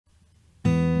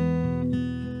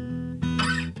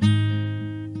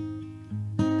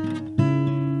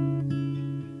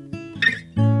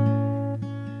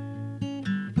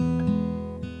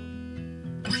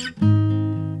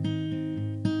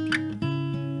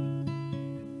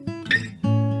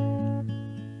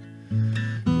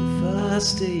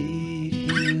stayed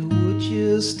here, would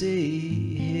you stay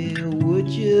here? Would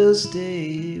you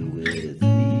stay with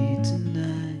me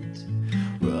tonight?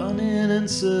 Running in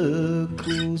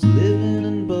circles, living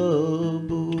in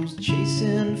bubbles,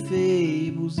 chasing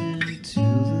fables into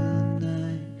the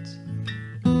night.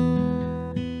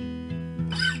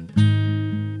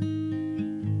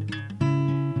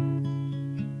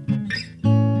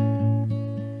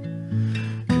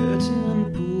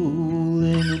 Curtain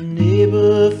pulling, a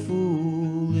neighbour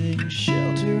fooling,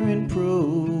 shelter in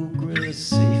progress,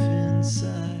 safe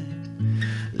inside,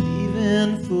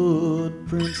 leaving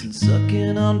footprints and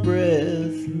sucking on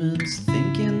breath mints,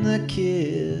 thinking the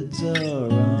kids are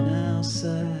on our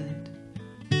side.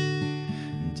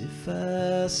 And if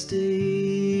I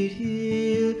stayed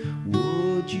here,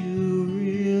 would you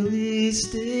really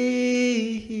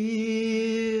stay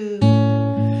here?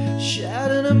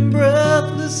 Shouting and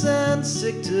breathless and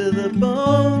sick to the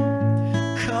bone,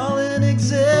 calling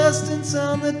existence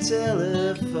on the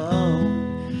telephone.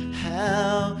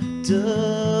 How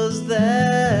does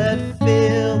that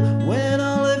feel when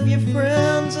all of your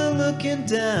friends are looking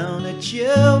down at you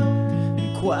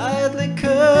and quietly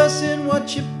cursing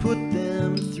what you put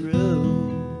them through?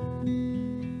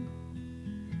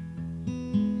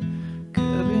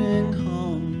 Curbing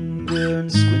hunger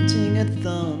and squinting at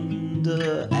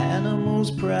thunder,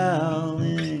 animals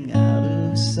prowling out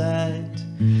of sight,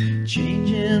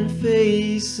 changing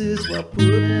faces while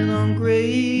putting on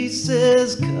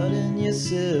graces, cutting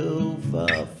yourself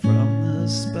off from the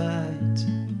spite.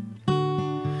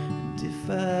 And if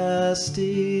I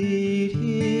stayed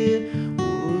here,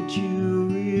 would you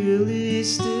really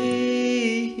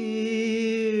stay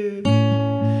here?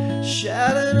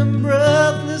 Shouting and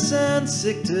breathless and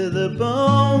sick to the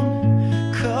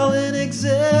bone, calling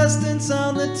existence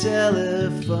on the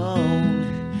telephone.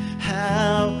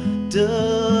 How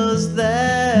does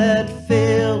that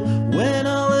feel when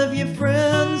all of your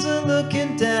friends are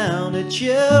looking down at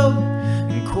you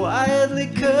and quietly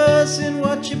cursing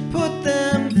what you put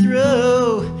them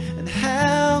through? And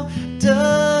how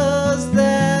does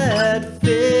that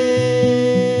feel?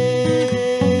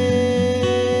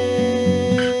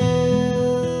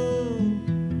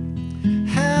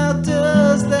 How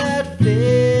does that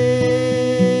feel?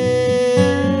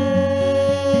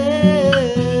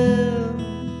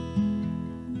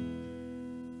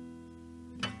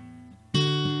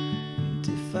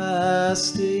 If I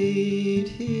stayed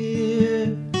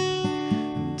here,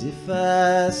 and if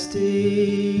I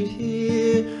stayed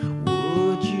here,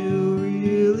 would you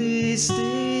really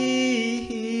stay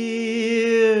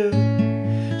here?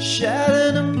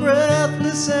 Shouting and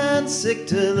breathless and sick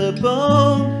to the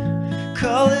bone,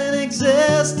 calling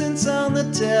existence on the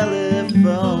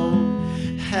telephone.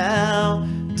 How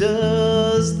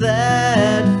does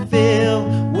that feel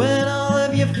when all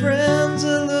of your friends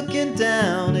are looking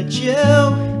down at you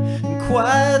and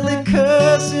quietly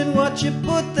cursing what you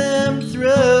put them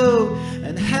through?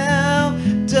 And how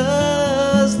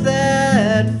does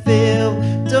that feel?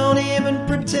 Don't even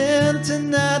pretend to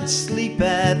not sleep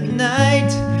at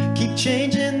night. Keep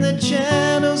changing the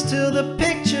channels till the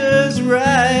picture's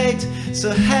right.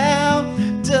 So how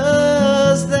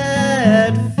does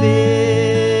that feel?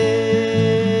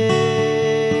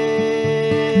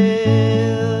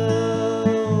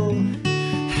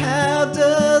 How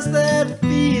does that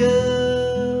feel?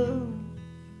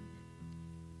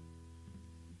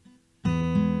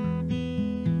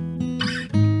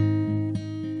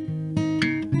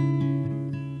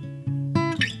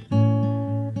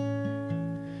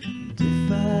 And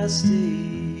if I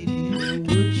stayed here,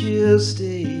 would you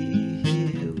stay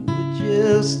here? Would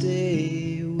you stay